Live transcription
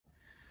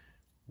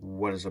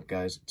What is up,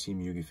 guys?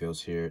 Team Yugi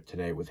Feels here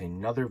today with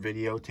another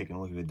video, taking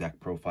a look at the deck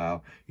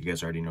profile. You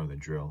guys already know the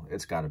drill.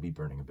 It's got to be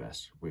Burning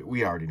Abyss.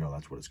 We already know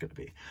that's what it's going to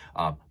be.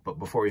 But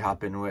before we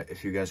hop into it,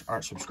 if you guys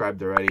aren't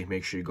subscribed already,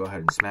 make sure you go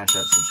ahead and smash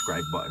that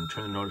subscribe button,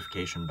 turn the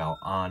notification bell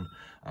on.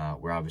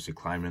 We're obviously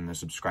climbing the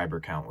subscriber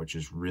count, which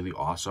is really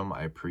awesome.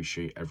 I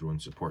appreciate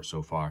everyone's support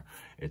so far.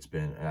 It's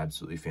been an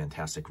absolutely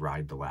fantastic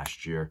ride the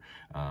last year.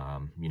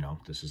 You know,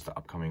 this is the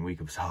upcoming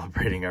week of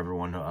celebrating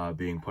everyone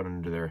being put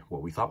under their,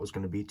 what we thought was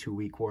going to be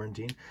 2-week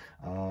quarantine.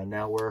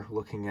 Now we're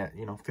looking at,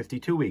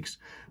 52 weeks.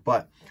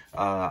 But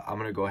I'm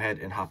going to go ahead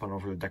and hop on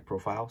over to the deck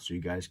profile so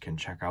you guys can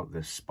check out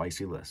this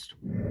spicy list.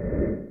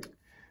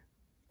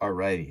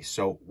 Alrighty,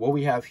 so what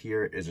we have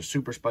here is a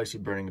super spicy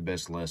Burning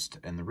Abyss list,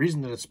 and the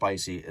reason that it's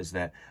spicy is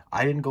that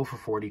I didn't go for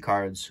 40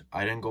 cards,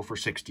 I didn't go for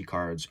 60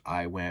 cards,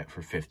 I went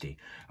for 50.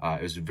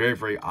 It was a very,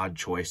 very odd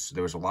choice.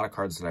 There was a lot of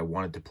cards that I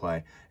wanted to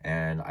play,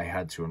 and I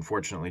had to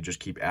unfortunately just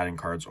keep adding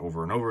cards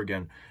over and over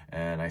again,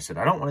 and I said,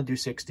 I don't want to do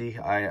 60.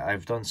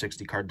 I've done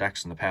 60 card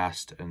decks in the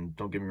past, and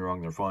don't get me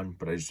wrong, they're fun,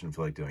 but I just didn't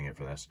feel like doing it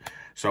for this.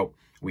 So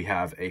we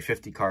have a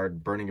 50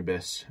 card Burning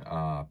Abyss,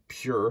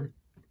 pure.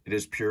 It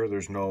is pure.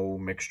 There's no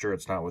mixture.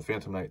 It's not with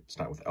Phantom Knight. It's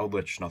not with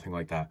Eldritch. Nothing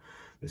like that.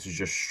 This is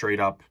just straight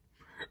up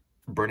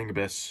Burning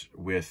Abyss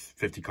with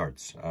 50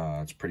 cards.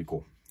 It's pretty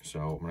cool. So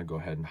I'm going to go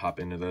ahead and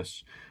hop into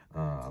this.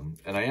 And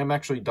I am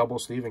actually double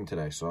sleeving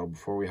today. So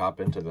before we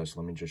hop into this,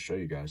 let me just show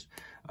you guys.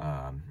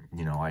 I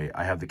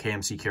have the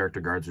KMC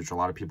character guards, which a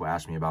lot of people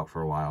asked me about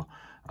for a while,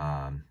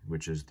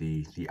 which is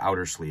the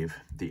outer sleeve.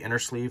 The inner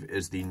sleeve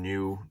is the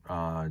new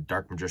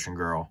Dark Magician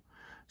Girl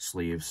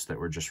sleeves that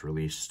were just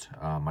released.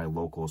 My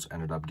locals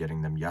ended up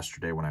getting them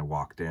yesterday when I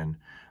walked in,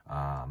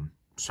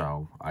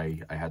 so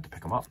I had to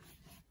pick them up.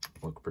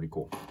 Look pretty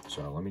cool.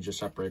 So let me just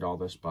separate all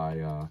this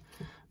by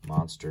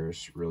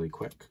monsters really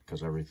quick,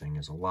 because everything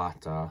is a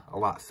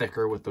lot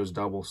thicker with those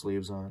double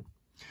sleeves on.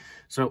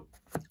 So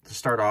to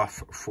start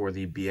off, for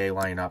the BA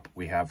lineup,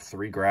 we have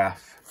 3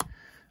 Graph,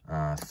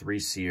 3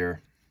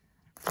 Seer,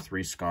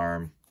 3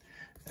 Skarm,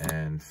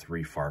 and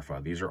 3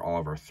 Farfa. These are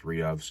all of our 3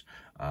 ofs.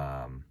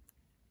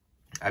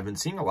 I've been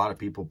seeing a lot of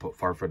people put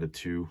Farfa to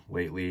 2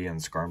 lately and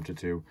Skarm to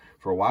 2.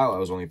 For a while, I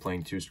was only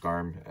playing 2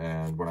 Skarm,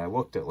 and when I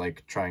looked at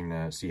trying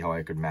to see how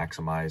I could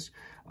maximize,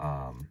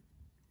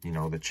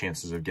 the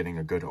chances of getting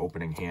a good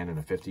opening hand in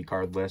a 50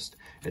 card list,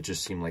 it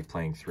just seemed like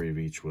playing 3 of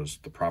each was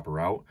the proper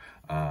route.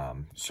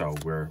 So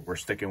we're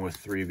sticking with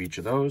 3 of each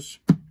of those.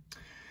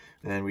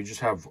 And then we just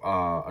have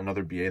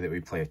another BA that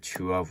we play a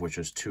 2 of, which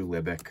is 2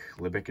 Libic.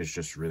 Libic is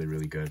just really,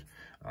 really good.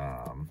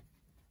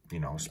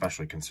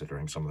 Especially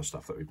considering some of the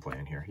stuff that we play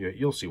in here.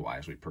 You'll see why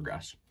as we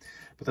progress.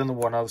 But then the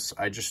 1-ofs,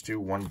 I just do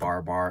 1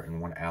 Barbar and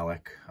 1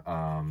 Alec.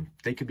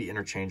 They could be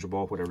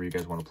interchangeable, whatever you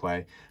guys want to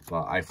play.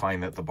 But I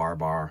find that the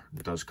Barbar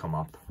does come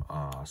up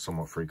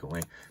somewhat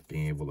frequently,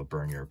 being able to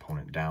burn your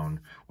opponent down,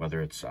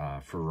 whether it's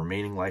for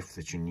remaining life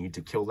that you need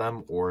to kill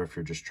them, or if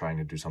you're just trying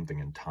to do something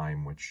in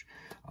time, which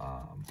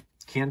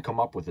can come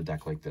up with a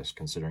deck like this,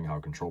 considering how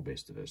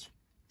control-based it is.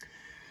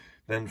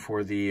 Then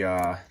for the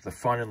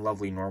fun and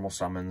lovely normal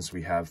summons,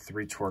 we have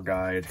 3 Tour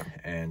Guide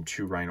and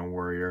 2 Rhino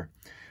Warrior.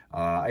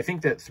 I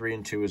think that 3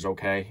 and 2 is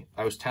okay.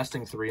 I was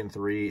testing 3 and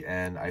 3,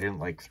 and I didn't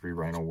like 3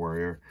 Rhino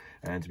Warrior.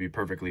 And to be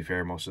perfectly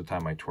fair, most of the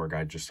time my Tour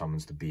Guide just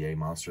summons the BA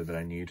monster that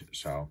I need.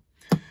 So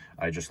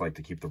I just like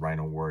to keep the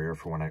Rhino Warrior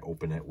for when I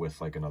open it with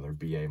another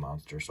BA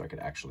monster, so I could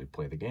actually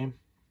play the game.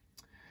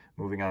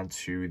 Moving on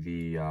to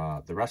the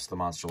rest of the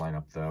monster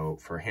lineup, though,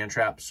 for hand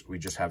traps, we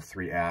just have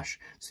 3 Ash.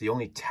 It's the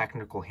only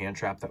technical hand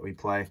trap that we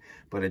play,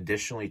 but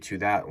additionally to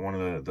that, one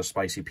of the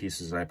spicy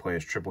pieces that I play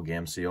is triple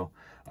Gamseal.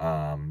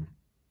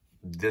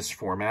 This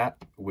format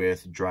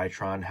with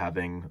Drytron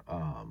having,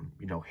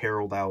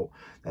 Herald out,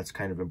 that's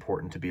kind of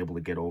important to be able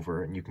to get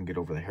over, and you can get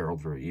over the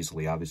Herald very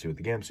easily, obviously, with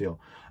the Gamseal.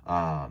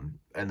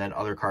 And then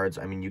other cards,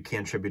 you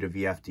can tribute a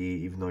VFD,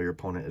 even though your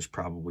opponent is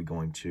probably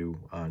going to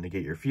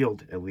negate your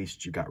field. At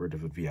least you got rid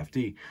of a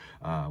VFD,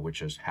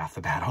 which is half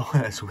the battle,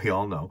 as we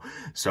all know.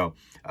 So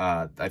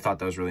I thought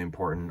that was really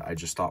important. I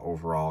just thought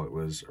overall it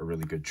was a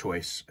really good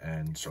choice,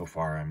 and so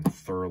far I'm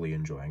thoroughly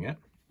enjoying it.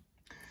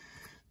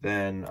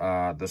 Then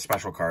the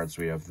special cards,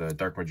 we have the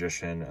Dark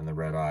Magician and the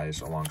Red Eyes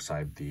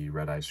alongside the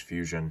Red Eyes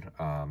Fusion,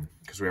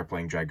 because we are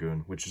playing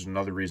Dragoon, which is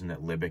another reason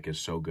that Libic is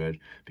so good,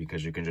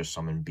 because you can just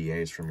summon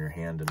BAs from your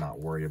hand and not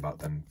worry about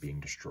them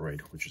being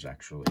destroyed, which is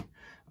actually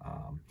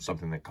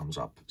something that comes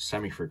up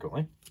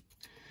semi-frequently.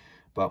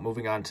 But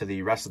moving on to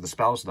the rest of the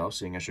spells, though,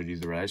 seeing I should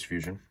use the Red Eyes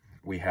Fusion,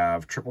 we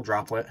have Triple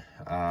Droplet.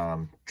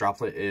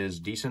 Droplet is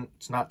decent.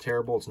 It's not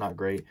terrible. It's not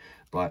great,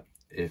 but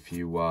if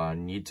you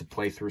need to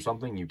play through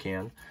something, you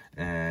can,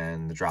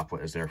 and the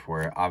Droplet is there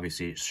for it.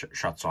 Obviously, it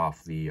shuts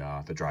off the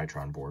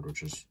Drytron board,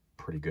 which is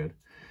pretty good.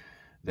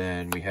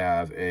 Then we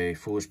have a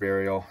Foolish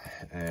Burial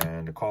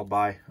and a Called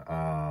By.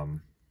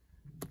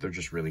 They're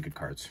just really good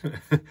cards.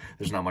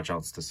 There's not much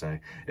else to say.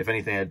 If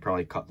anything, I'd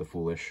probably cut the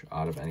Foolish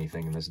out of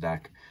anything in this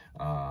deck.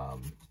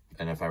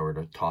 And if I were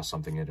to toss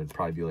something in, it'd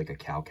probably be like a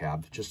Cow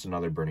Cab, just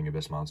another Burning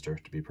Abyss monster,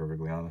 to be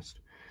perfectly honest.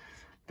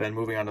 Then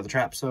moving on to the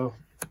traps, though,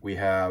 we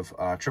have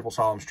triple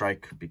solemn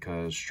strike,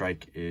 because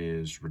strike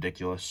is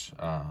ridiculous.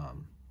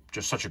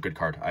 Just such a good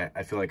card.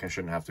 I feel like I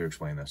shouldn't have to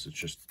explain this. It's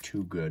just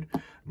too good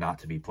not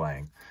to be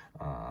playing.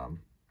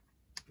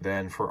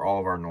 Then for all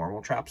of our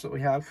normal traps that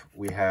we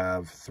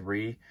have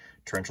 3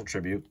 Torrential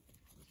Tribute,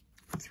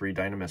 3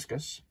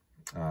 Dynamiscus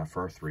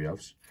for our 3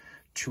 ofs.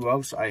 2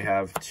 ofs, I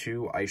have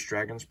 2 Ice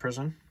Dragons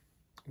Prison,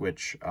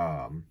 which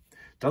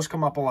does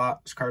come up a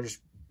lot. This card is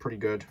pretty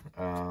good.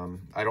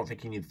 I don't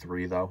think you need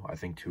 3, though. I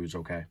think 2 is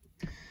okay.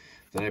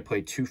 Then I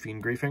play 2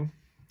 Fiend Griefing,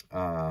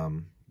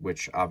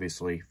 which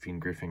obviously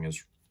Fiend Griefing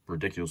is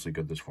ridiculously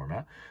good this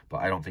format, but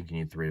I don't think you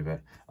need 3 of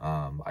it.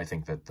 I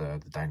think that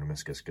the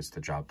Dynamiscus gets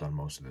the job done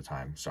most of the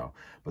time. So,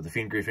 but the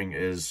Fiend Griefing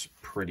is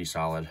pretty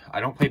solid.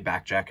 I don't play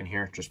Backjack in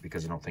here just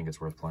because I don't think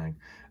it's worth playing.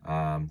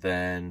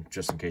 Then,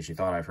 just in case you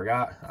thought I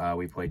forgot,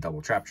 we play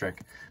Double Trap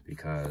Trick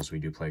because we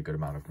do play a good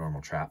amount of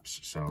normal traps.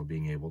 So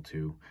being able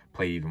to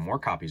play even more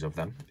copies of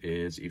them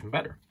is even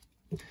better.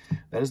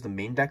 That is the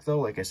main deck, though.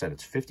 Like I said,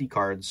 it's 50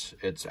 cards.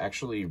 It's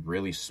actually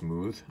really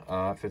smooth,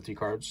 50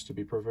 cards, to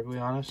be perfectly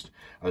honest.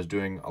 I was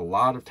doing a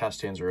lot of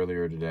test hands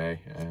earlier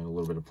today and a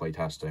little bit of play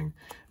testing,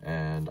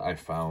 and I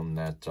found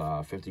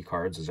that 50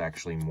 cards is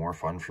actually more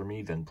fun for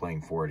me than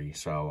playing 40.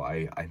 So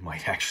I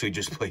might actually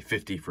just play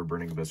 50 for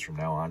Burning Abyss from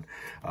now on.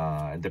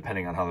 And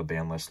depending on how the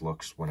ban list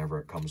looks whenever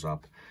it comes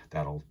up,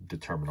 that'll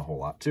determine a whole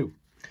lot, too.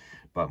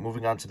 But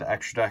moving on to the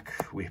extra deck,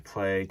 we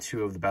play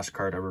 2 of the best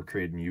card ever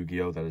created in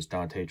Yu-Gi-Oh! That is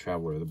Dante,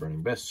 Traveler of the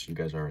Burning Abyss. You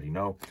guys already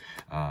know.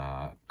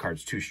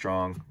 Card's too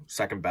strong.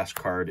 Second best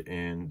card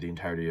in the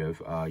entirety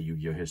of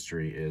Yu-Gi-Oh!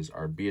 History is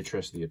our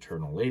Beatrice, the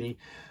Eternal Lady.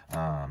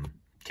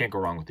 Can't go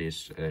wrong with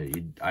these.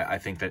 I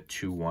think that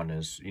 2-1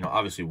 is, you know,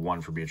 obviously 1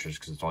 for Beatrice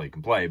because it's all you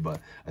can play, but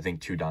I think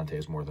 2 Dante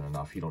is more than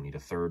enough. You don't need a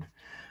 3rd.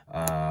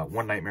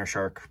 1 Nightmare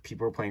Shark.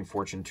 People are playing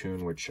Fortune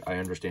Tune, which I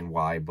understand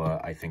why,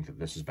 but I think that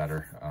this is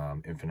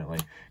better infinitely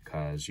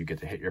because you get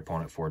to hit your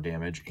opponent for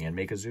damage and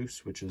make a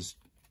Zeus, which is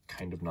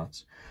kind of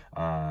nuts.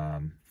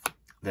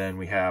 Then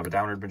we have a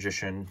Downerd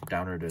Magician.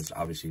 Downerd is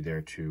obviously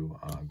there to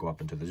go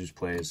up into the Zeus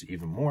plays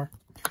even more.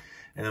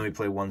 And then we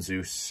play 1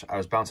 Zeus. I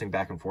was bouncing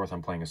back and forth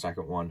on playing a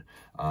second one.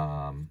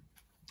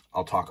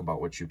 I'll talk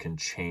about what you can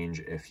change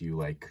if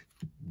you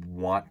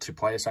want to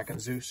play a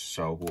second Zeus.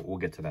 So we'll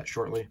get to that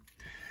shortly.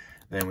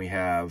 Then we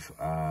have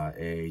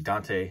a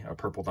Dante, a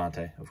purple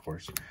Dante, of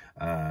course,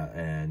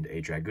 and a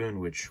Dragoon,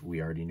 which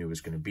we already knew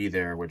was going to be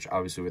there, which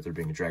obviously with there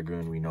being a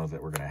Dragoon, we know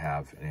that we're going to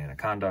have an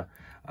Anaconda.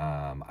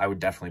 I would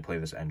definitely play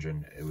this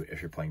engine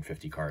if you're playing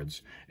 50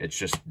 cards. It's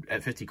just,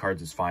 at 50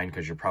 cards, it's fine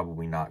because you're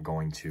probably not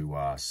going to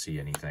see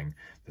anything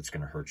that's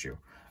going to hurt you.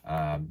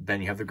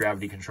 Then you have the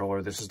Gravity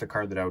Controller. This is the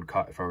card that I would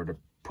cut if I were to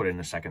put in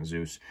a second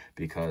Zeus,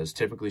 because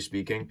typically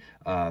speaking,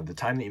 the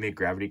time that you make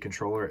Gravity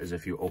Controller is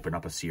if you open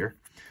up a Seer.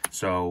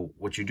 So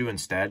what you do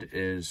instead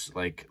is,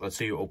 let's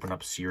say you open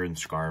up Seer and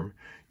Skarm,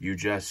 you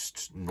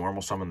just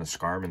normal summon the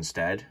Skarm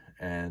instead,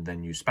 and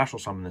then you special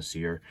summon the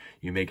Seer,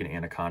 you make an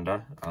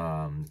Anaconda,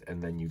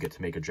 and then you get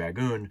to make a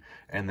Dragoon,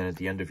 and then at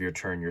the end of your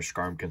turn, your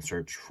Skarm can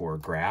search for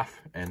Graph,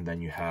 and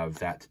then you have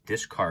that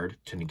discard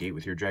to negate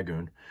with your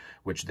Dragoon,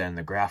 which then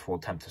the Graph will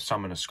attempt to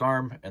summon a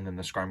Skarm, and then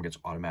the Skarm gets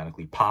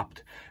automatically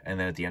popped, and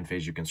then at the end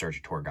phase, you can search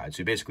a Tour Guide. So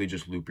you basically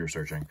just loop your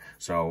searching.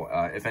 So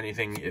if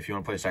anything, if you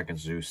want to play second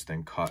Zeus,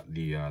 then cut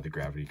the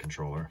Gravity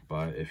Controller.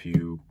 But if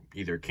you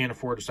either can't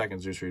afford a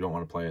second Zeus or you don't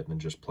want to play it, then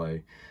just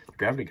play the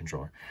Gravity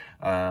Controller.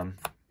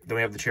 Then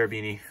we have the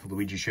Cherubini,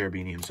 Luigi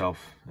Cherubini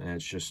himself. And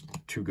it's just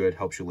too good,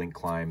 helps you link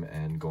climb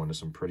and go into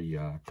some pretty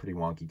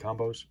wonky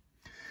combos.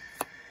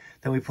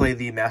 Then we play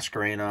the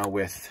Masquerena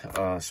with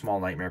a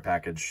small Nightmare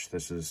package.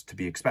 This is to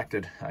be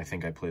expected. I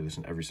think I play this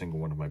in every single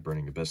one of my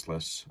Burning Abyss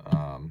lists.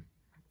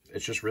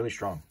 It's just really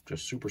strong,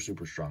 just super,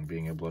 super strong,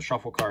 being able to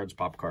shuffle cards,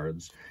 pop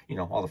cards, you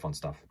know, all the fun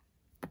stuff.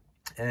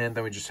 And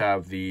then we just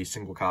have the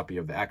single copy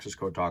of the Access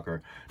Code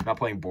Talker. I'm not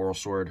playing Boral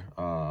Sword.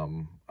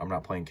 I'm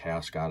not playing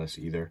Chaos Goddess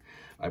either.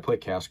 I play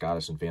Chaos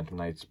Goddess and Phantom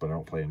Knights, but I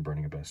don't play in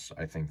Burning Abyss.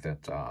 I think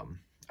that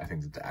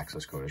the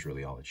Access Code is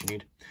really all that you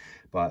need.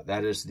 But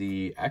that is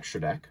the extra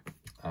deck.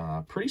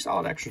 Pretty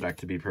solid extra deck,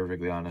 to be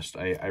perfectly honest.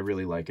 I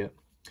really like it.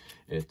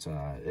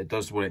 It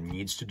does what it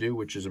needs to do,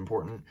 which is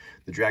important.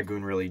 The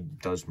Dragoon really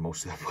does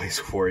most of the plays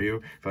for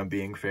you, if I'm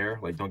being fair.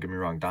 Don't get me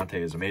wrong, Dante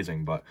is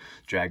amazing, but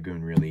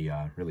Dragoon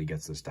really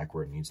gets this deck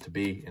where it needs to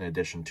be, in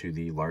addition to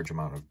the large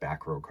amount of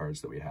back row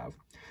cards that we have.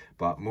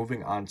 But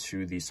moving on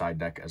to the side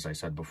deck, as I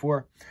said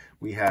before,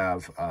 we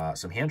have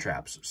some hand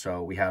traps.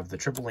 So we have the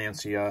triple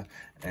Lancia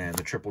and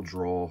the triple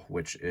Droll,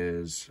 which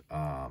is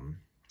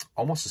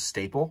almost a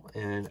staple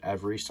in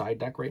every side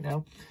deck right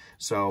now.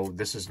 So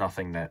this is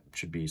nothing that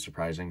should be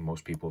surprising.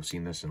 Most people have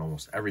seen this in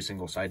almost every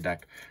single side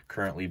deck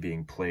currently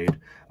being played.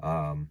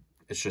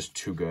 It's just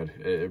too good.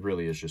 It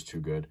really is just too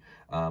good.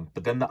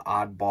 But then the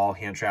oddball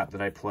hand trap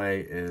that I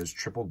play is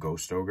triple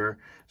Ghost Ogre.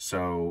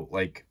 So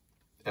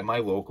at my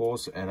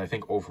locals, and I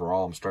think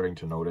overall I'm starting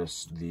to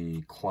notice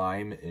the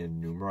climb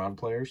in Numeron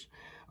players.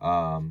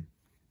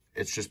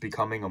 It's just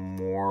becoming a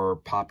more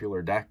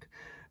popular deck.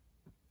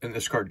 And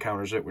this card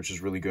counters it, which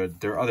is really good.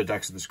 There are other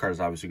decks that this card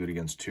is obviously good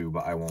against too,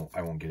 but I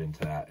won't get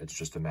into that. It's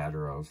just a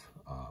matter of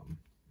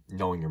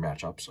knowing your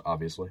matchups,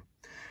 obviously.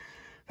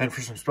 Then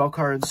for some spell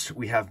cards,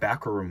 we have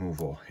back row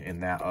removal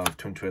in that of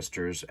Twin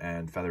Twisters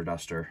and Feather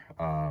Duster.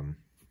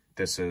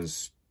 This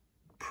is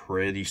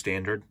pretty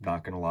standard,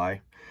 not going to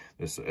lie.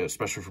 This,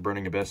 especially for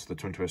Burning Abyss, the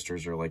Twin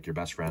Twisters are like your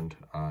best friend.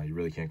 You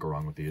really can't go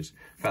wrong with these.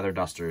 Feather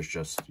Duster is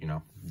just, you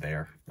know,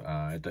 there.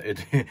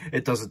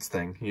 It does its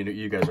thing.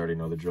 You guys already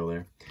know the drill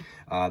there.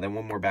 Then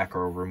one more back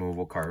row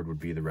removal card would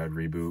be the Red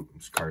Reboot.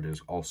 This card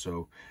is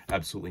also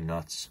absolutely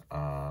nuts.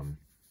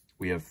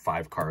 We have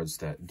 5 cards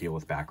that deal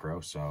with back row,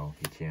 so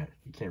you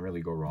can't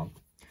really go wrong.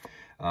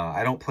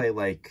 I don't play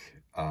like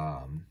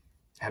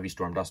Heavy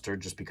Storm Duster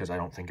just because I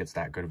don't think it's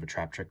that good of a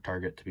trap trick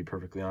target, to be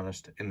perfectly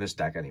honest. In this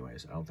deck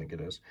anyways, I don't think it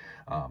is.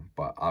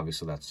 But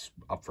obviously that's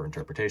up for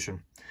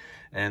interpretation.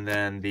 And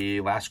then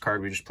the last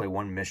card, we just play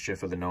 1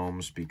 Mischief of the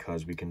Gnomes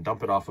because we can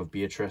dump it off of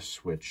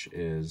Beatrice, which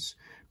is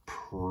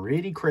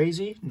pretty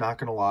crazy, not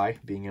gonna lie,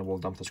 being able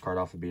to dump this card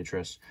off of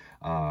Beatrice.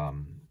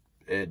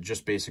 It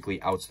just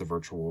basically outs the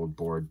virtual world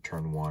board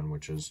turn 1,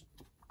 which is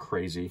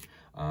crazy.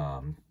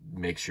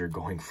 Makes your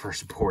going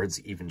first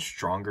boards even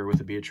stronger with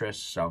a Beatrice,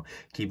 so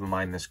keep in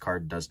mind this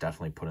card does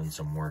definitely put in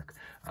some work.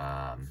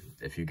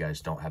 If you guys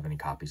don't have any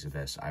copies of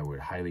this, I would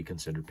highly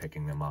consider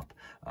picking them up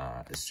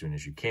as soon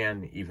as you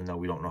can, even though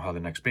we don't know how the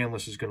next ban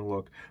list is going to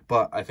look.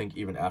 But I think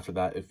even after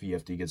that, if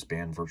VFD gets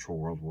banned, Virtual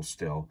World will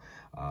still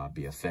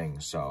be a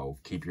thing, so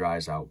keep your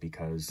eyes out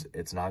because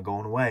it's not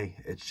going away.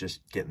 It's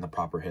just getting the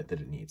proper hit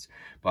that it needs.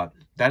 But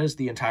that is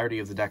the entirety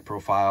of the deck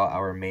profile,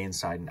 our main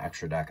side and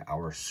extra deck,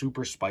 our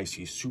super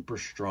spicy, super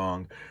strong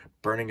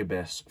Burning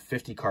Abyss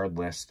 50 card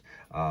list.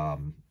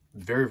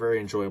 Very, very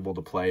enjoyable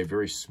to play,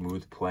 very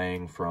smooth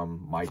playing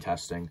from my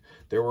testing.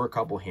 There were a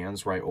couple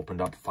hands where I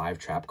opened up 5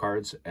 trap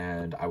cards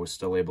and I was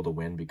still able to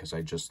win because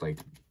I just like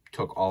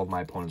took all of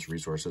my opponent's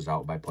resources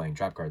out by playing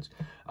trap cards,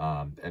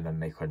 and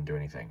then they couldn't do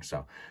anything.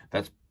 So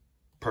that's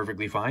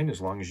perfectly fine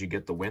as long as you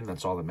get the win.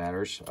 That's all that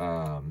matters.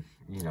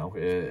 You know,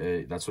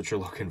 that's what you're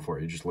looking for.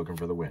 You're just looking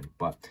for the win.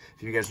 But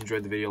if you guys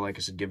enjoyed the video, like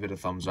I said, give it a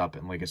thumbs up.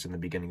 And like I said in the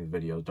beginning of the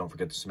video, don't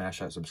forget to smash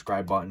that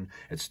subscribe button.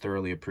 It's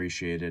thoroughly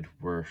appreciated.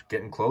 We're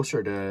getting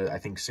closer to, I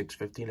think,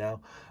 650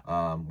 now.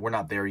 We're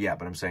not there yet,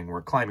 but I'm saying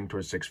we're climbing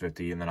towards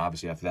 650. And then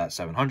obviously after that,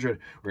 700.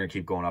 We're going to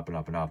keep going up and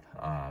up and up.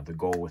 The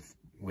goal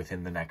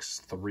within the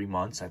next 3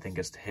 months, I think,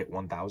 is to hit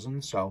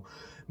 1,000. So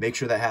make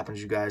sure that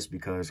happens, you guys,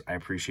 because I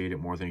appreciate it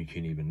more than you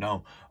can even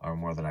know, or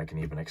more than I can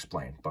even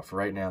explain. But for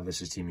right now,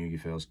 this is Team Yugi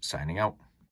Phils signing out.